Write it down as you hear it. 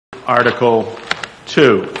Article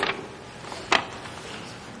 2.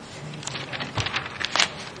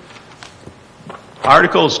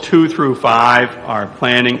 Articles 2 through 5 are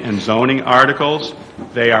planning and zoning articles.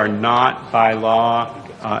 They are not, by law,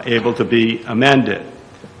 able to be amended.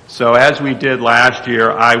 So as we did last year,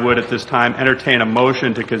 I would at this time entertain a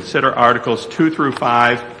motion to consider Articles 2 through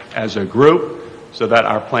 5 as a group so that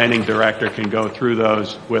our planning director can go through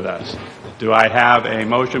those with us. Do I have a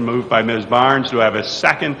motion moved by Ms. Barnes? Do I have a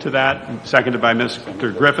second to that? Seconded by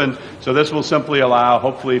Mr. Griffin. So this will simply allow,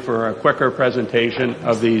 hopefully, for a quicker presentation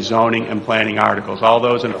of these zoning and planning articles. All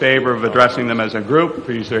those in favor of addressing them as a group,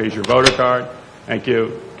 please raise your voter card. Thank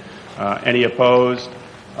you. Any opposed?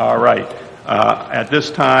 All right. At this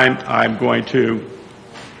time, I'm going to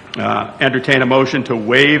entertain a motion to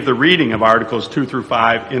waive the reading of Articles 2 through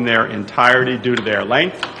 5 in their entirety due to their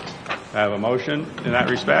length. I have a motion in that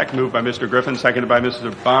respect, moved by Mr. Griffin, seconded by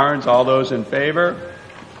Mr. Barnes. All those in favor?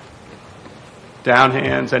 Down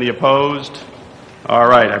hands. Any opposed? All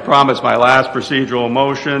right. I promise my last procedural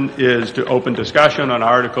motion is to open discussion on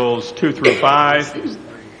Articles 2 through 5.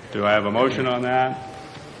 Do I have a motion on that?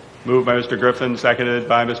 Moved by Mr. Griffin, seconded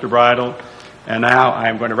by Mr. Bridle. And now I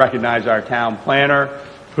am going to recognize our town planner,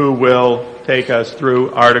 who will take us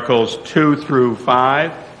through Articles 2 through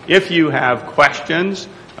 5. If you have questions,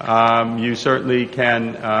 you certainly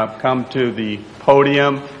can come to the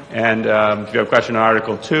podium, and if you have a question on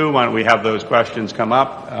Article 2, why don't we have those questions come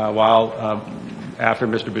up after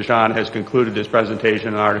Mr. Bichon has concluded his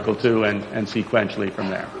presentation on Article 2 and sequentially from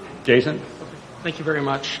there. Jason? Thank you very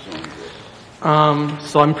much.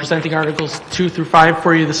 So I'm presenting Articles 2 through 5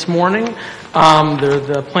 for you this morning. They're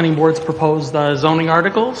the Planning Board's proposed zoning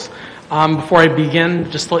articles. Before I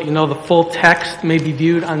begin, just to let you know, the full text may be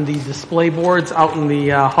viewed on the display boards out in the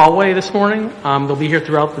hallway this morning. They'll be here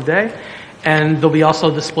throughout the day, and they'll be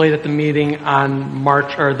also displayed at the meeting on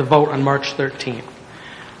the vote on March 13th.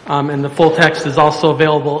 And the full text is also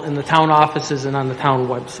available in the town offices and on the town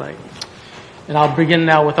website. And I'll begin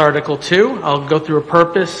now with Article 2. I'll go through a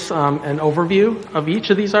purpose and overview of each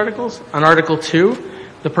of these articles. On Article 2,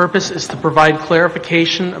 the purpose is to provide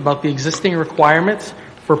clarification about the existing requirements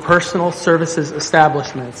for personal services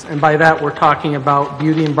establishments. And by that, we're talking about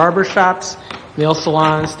beauty and barber shops, nail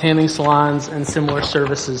salons, tanning salons, and similar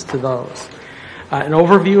services to those. An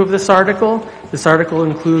overview of this article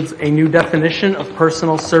includes a new definition of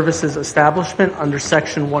personal services establishment under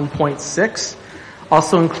Section 1.6.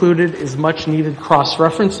 Also included is much needed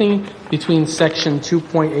cross-referencing between Section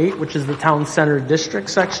 2.8, which is the Town Center District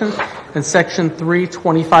section, and Section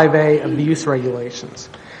 325A of the use regulations.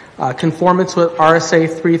 Conformance with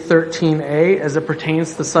RSA 313A as it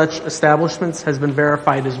pertains to such establishments has been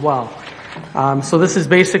verified as well. So this is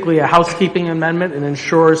basically a housekeeping amendment and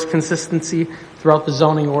ensures consistency throughout the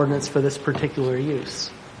zoning ordinance for this particular use.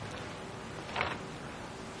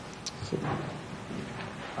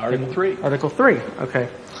 Article 3. Article 3, okay.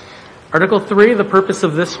 Article 3, the purpose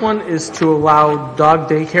of this one is to allow dog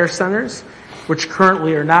daycare centers, which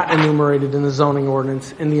currently are not enumerated in the zoning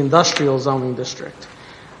ordinance, in the industrial zoning district.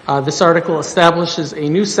 This article establishes a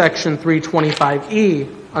new Section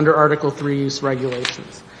 325E under Article 3 use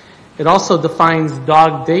regulations. It also defines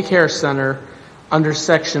dog daycare center under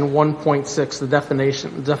Section 1.6, the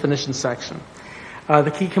definition section.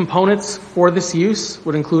 The key components for this use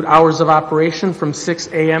would include hours of operation from 6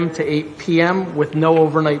 a.m. to 8 p.m. with no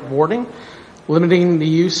overnight boarding, limiting the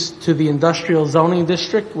use to the industrial zoning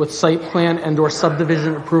district with site plan and/or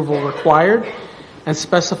subdivision approval required, and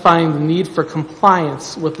specifying the need for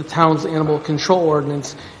compliance with the town's animal control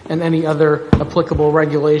ordinance and any other applicable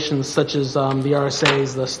regulations such as the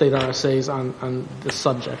RSAs, the state RSAs on this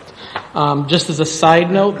subject. Just as a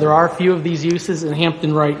side note, there are a few of these uses in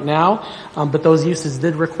Hampton right now, but those uses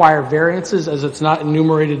did require variances as it's not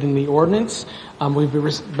enumerated in the ordinance.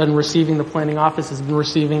 The planning office has been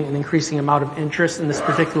receiving an increasing amount of interest in this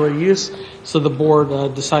particular use, so the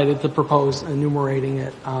board decided to propose enumerating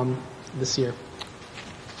it this year.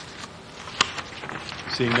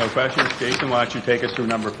 Seeing no questions, Jason, why don't you take us through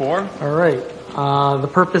number 4? All right. The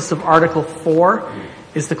purpose of Article 4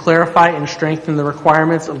 is to clarify and strengthen the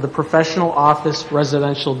requirements of the professional office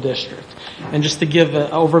residential district. And just to give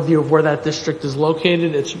an overview of where that district is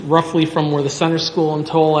located, it's roughly from where the Center School and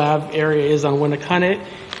Toll Ave area is on Winnicunnet,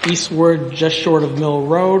 eastward just short of Mill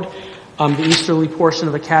Road, the easterly portion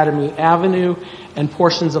of Academy Avenue, and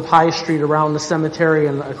portions of High Street around the cemetery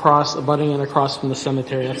and abutting and across from the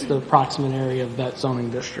cemetery. That's the approximate area of that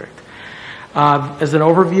zoning district. As an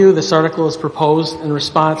overview, this article is proposed in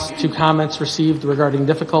response to comments received regarding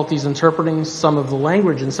difficulties interpreting some of the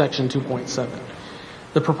language in Section 2.7.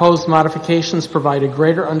 The proposed modifications provide a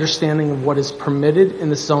greater understanding of what is permitted in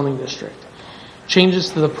the zoning district. Changes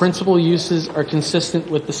to the principal uses are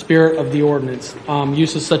consistent with the spirit of the ordinance.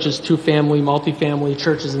 Uses such as two-family, multifamily,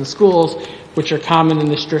 churches, and schools, which are common in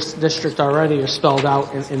this district already, are spelled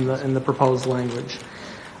out in the proposed language.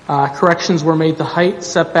 Corrections were made to height,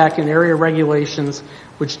 setback, and area regulations,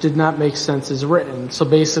 which did not make sense as written. So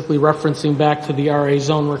basically referencing back to the RA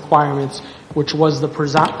zone requirements, which was the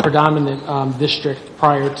predominant district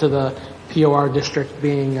prior to the POR district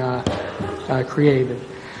being created.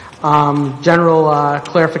 General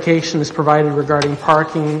clarification is provided regarding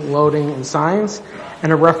parking, loading, and signs,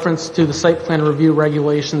 and a reference to the site plan review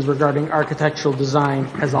regulations regarding architectural design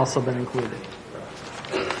has also been included.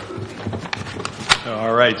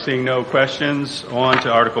 All right, seeing no questions, on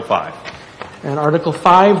to Article 5. And Article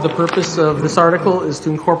 5, the purpose of this article is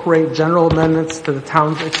to incorporate general amendments to the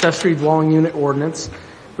town's accessory dwelling unit ordinance,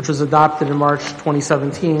 which was adopted in March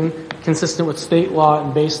 2017, consistent with state law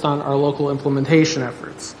and based on our local implementation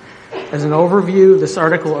efforts. As an overview, this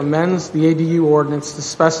article amends the ADU ordinance to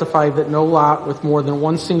specify that no lot with more than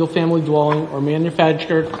one single-family dwelling or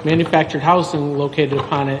manufactured housing located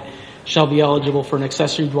upon it shall be eligible for an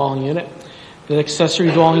accessory dwelling unit. The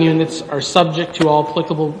accessory dwelling units are subject to all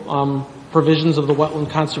applicable provisions of the Wetland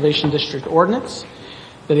Conservation District ordinance,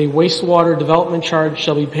 that a wastewater development charge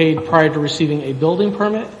shall be paid prior to receiving a building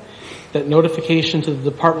permit, that notification to the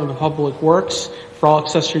Department of Public Works for all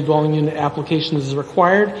accessory dwelling unit applications is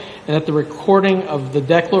required, and that the recording of the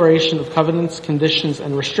declaration of covenants, conditions,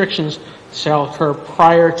 and restrictions shall occur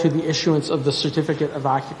prior to the issuance of the certificate of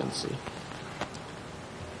occupancy.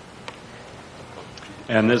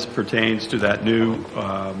 And this pertains to that new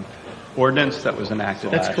ordinance that was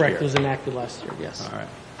enacted last year. That's correct. It was enacted last year, yes. All right.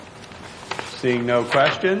 Seeing no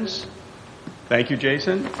questions, thank you,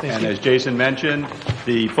 Jason. And as Jason mentioned,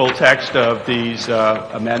 the full text of these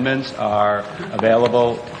amendments are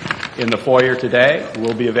available in the foyer today,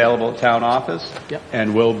 will be available at town office,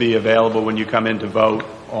 and will be available when you come in to vote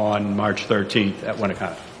on March 13th at 1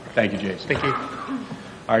 o'clock. Thank you, Jason. Thank you.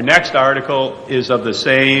 Our next article is of the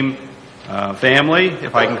same family,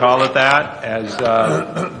 if I can call it that, as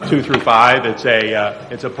 2 through 5.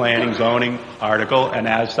 It's a planning zoning article, and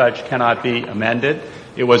as such cannot be amended.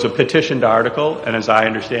 It was a petitioned article, and as I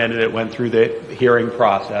understand it, it went through the hearing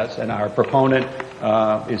process, and our proponent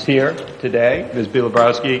is here today, Ms.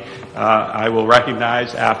 Bielbrowski. I will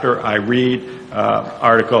recognize after I read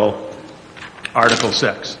Article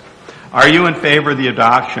 6. Are you in favor of the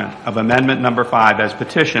adoption of Amendment Number 5 as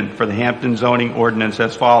petitioned for the Hampton zoning ordinance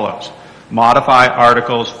as follows? Modify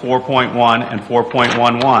Articles 4.1 and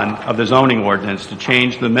 4.11 of the zoning ordinance to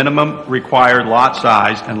change the minimum required lot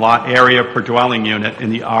size and lot area per dwelling unit in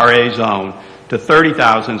the RA zone to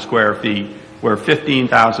 30,000 square feet, where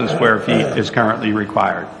 15,000 square feet is currently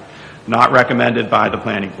required. Not recommended by the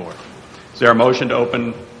Planning Board. Is there a motion to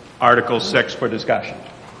open Article 6 for discussion?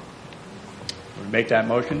 Make that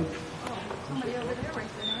motion.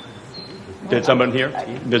 Did someone here?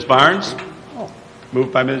 Ms. Barnes?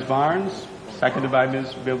 Moved by Ms. Barnes, seconded by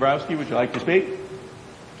Ms. Bielbrowski. Would you like to speak?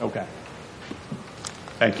 Okay.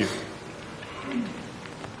 Thank you.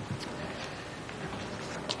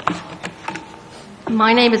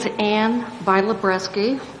 My name is Ann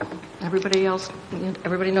Bielbrowski.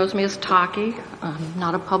 Everybody knows me as Taki. I'm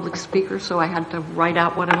not a public speaker, so I had to write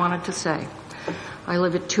out what I wanted to say. I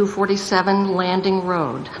live at 247 Landing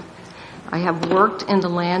Road. I have worked in the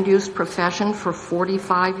land use profession for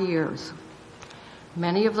 45 years.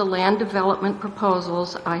 Many of the land development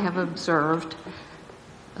proposals I have observed,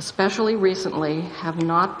 especially recently, have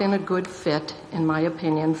not been a good fit, in my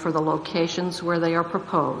opinion, for the locations where they are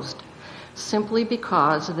proposed, simply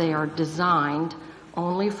because they are designed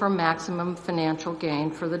only for maximum financial gain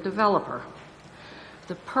for the developer.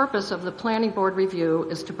 The purpose of the Planning Board review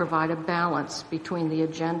is to provide a balance between the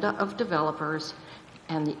agenda of developers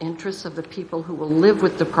and the interests of the people who will live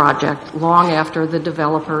with the project long after the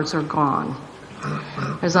developers are gone.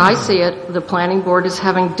 As I see it, the Planning Board is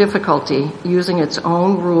having difficulty using its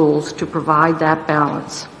own rules to provide that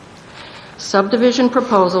balance. Subdivision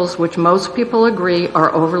proposals, which most people agree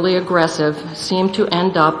are overly aggressive, seem to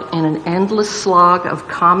end up in an endless slog of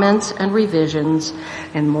comments and revisions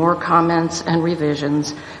and more comments and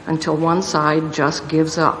revisions until one side just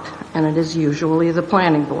gives up, and it is usually the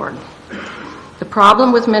Planning Board. The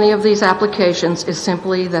problem with many of these applications is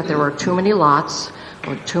simply that there are too many lots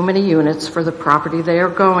or too many units for the property they are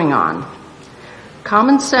going on.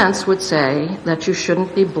 Common sense would say that you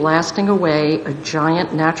shouldn't be blasting away a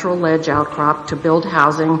giant natural ledge outcrop to build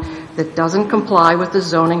housing that doesn't comply with the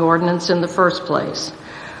zoning ordinance in the first place.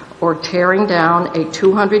 or tearing down a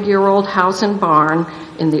 200-year-old house and barn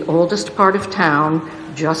in the oldest part of town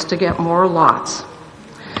just to get more lots.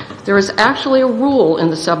 There is actually a rule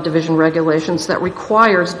in the subdivision regulations that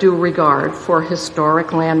requires due regard for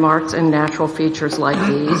historic landmarks and natural features like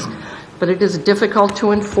these, but it is difficult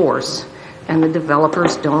to enforce, and the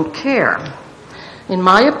developers don't care. In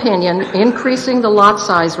my opinion, increasing the lot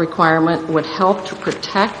size requirement would help to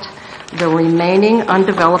protect the remaining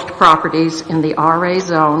undeveloped properties in the RA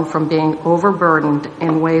zone from being overburdened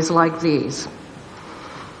in ways like these.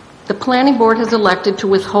 The Planning Board has elected to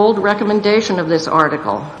withhold recommendation of this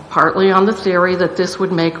article, partly on the theory that this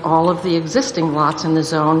would make all of the existing lots in the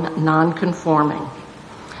zone non-conforming.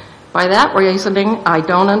 By that reasoning, I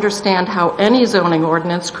don't understand how any zoning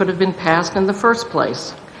ordinance could have been passed in the first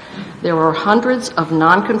place. There are hundreds of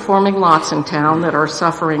non-conforming lots in town that are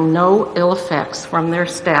suffering no ill effects from their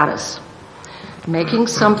status. Making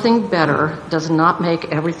something better does not make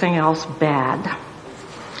everything else bad.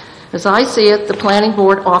 As I see it, the Planning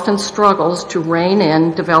Board often struggles to rein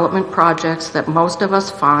in development projects that most of us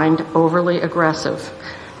find overly aggressive.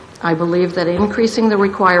 I believe that increasing the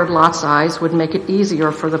required lot size would make it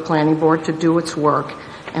easier for the Planning Board to do its work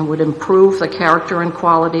and would improve the character and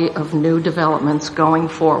quality of new developments going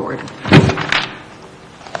forward.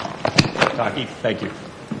 Taki, thank you.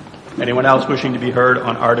 Anyone else wishing to be heard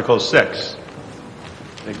on Article 6?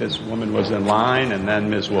 I think this woman was in line, and then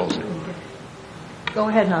Ms. Woolsey. Go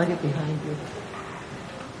ahead and I'll get behind you.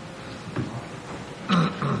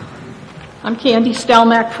 I'm Candy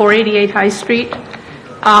Stelmack, 488 High Street.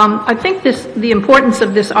 I think the importance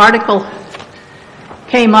of this article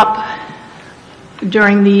came up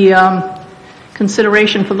during the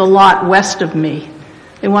consideration for the lot west of me.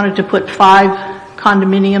 They wanted to put 5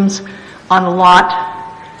 condominiums on a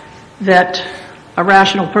lot that a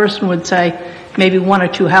rational person would say maybe 1 or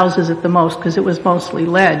 2 houses at the most, because it was mostly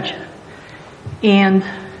ledge. And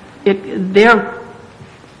their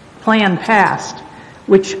plan passed,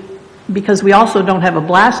 which, because we also don't have a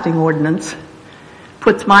blasting ordinance,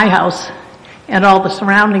 puts my house and all the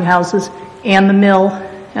surrounding houses and the mill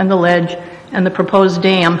and the ledge and the proposed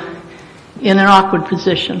dam in an awkward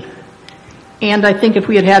position. And I think if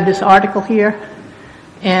we had had this article here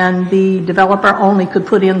and the developer only could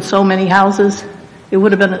put in so many houses, it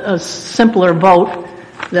would have been a simpler vote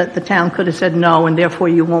that the town could have said no, and therefore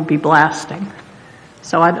you won't be blasting.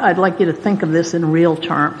 So I'd like you to think of this in real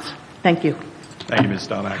terms. Thank you. Thank you, Ms.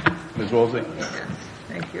 Stelmack. Ms. Woolsey?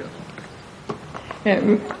 Thank you.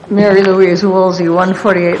 Mary Louise Woolsey,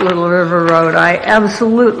 148 Little River Road. I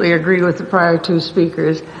absolutely agree with the prior 2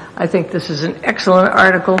 speakers. I think this is an excellent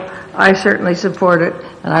article. I certainly support it,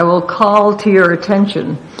 and I will call to your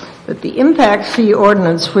attention that the impact fee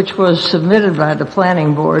ordinance, which was submitted by the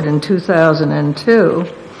Planning Board in 2002,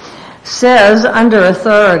 says under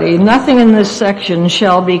authority, nothing in this section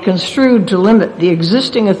shall be construed to limit the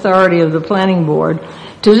existing authority of the Planning Board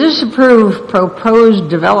to disapprove proposed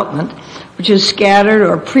development which is scattered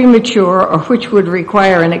or premature or which would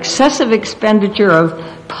require an excessive expenditure of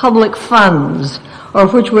public funds or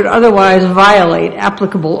which would otherwise violate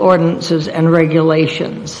applicable ordinances and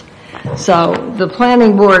regulations. So the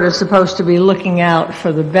Planning Board is supposed to be looking out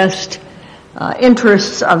for the best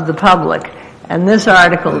interests of the public, and this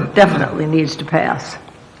article definitely needs to pass.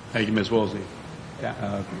 Thank you, Ms. Woolsey.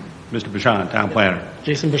 Mr. Bashan, Town Planner.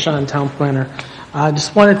 Jason Bashan, Town Planner. I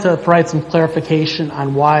just wanted to provide some clarification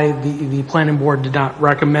on why the Planning Board did not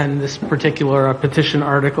recommend this particular petition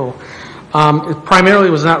article. It primarily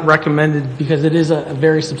was not recommended because it is a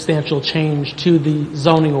very substantial change to the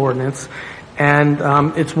zoning ordinance, and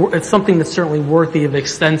it's something that's certainly worthy of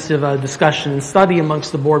extensive discussion and study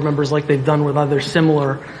amongst the board members, like they've done with other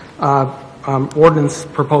similar ordinance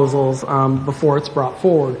proposals before it's brought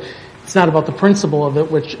forward. It's not about the principle of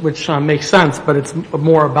it, which makes sense, but it's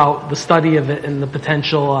more about the study of it and the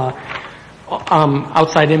potential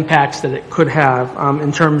outside impacts that it could have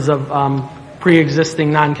in terms of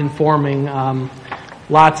pre-existing non-conforming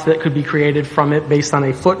lots that could be created from it based on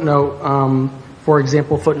a footnote. For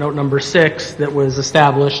example, footnote number 6 that was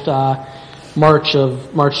established March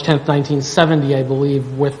 10th, 1970, I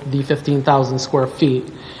believe, with the 15,000 square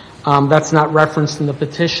feet. That's not referenced in the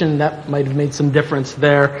petition. That might have made some difference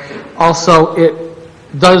there. Also, it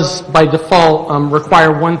does, by default, require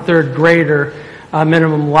 1/3 greater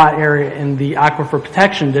minimum lot area in the Aquifer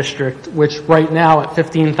Protection District, which right now at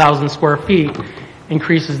 15,000 square feet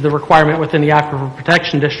increases the requirement within the Aquifer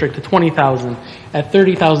Protection District to 20,000. At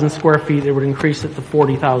 30,000 square feet, it would increase it to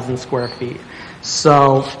 40,000 square feet.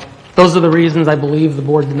 So those are the reasons I believe the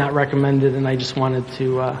board did not recommend it, and I just wanted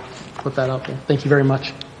to put that out there. Thank you very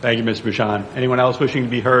much. Thank you, Mr. Bashan. Anyone else wishing to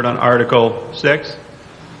be heard on Article 6?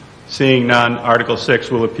 Seeing none, Article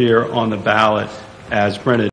 6 will appear on the ballot as printed.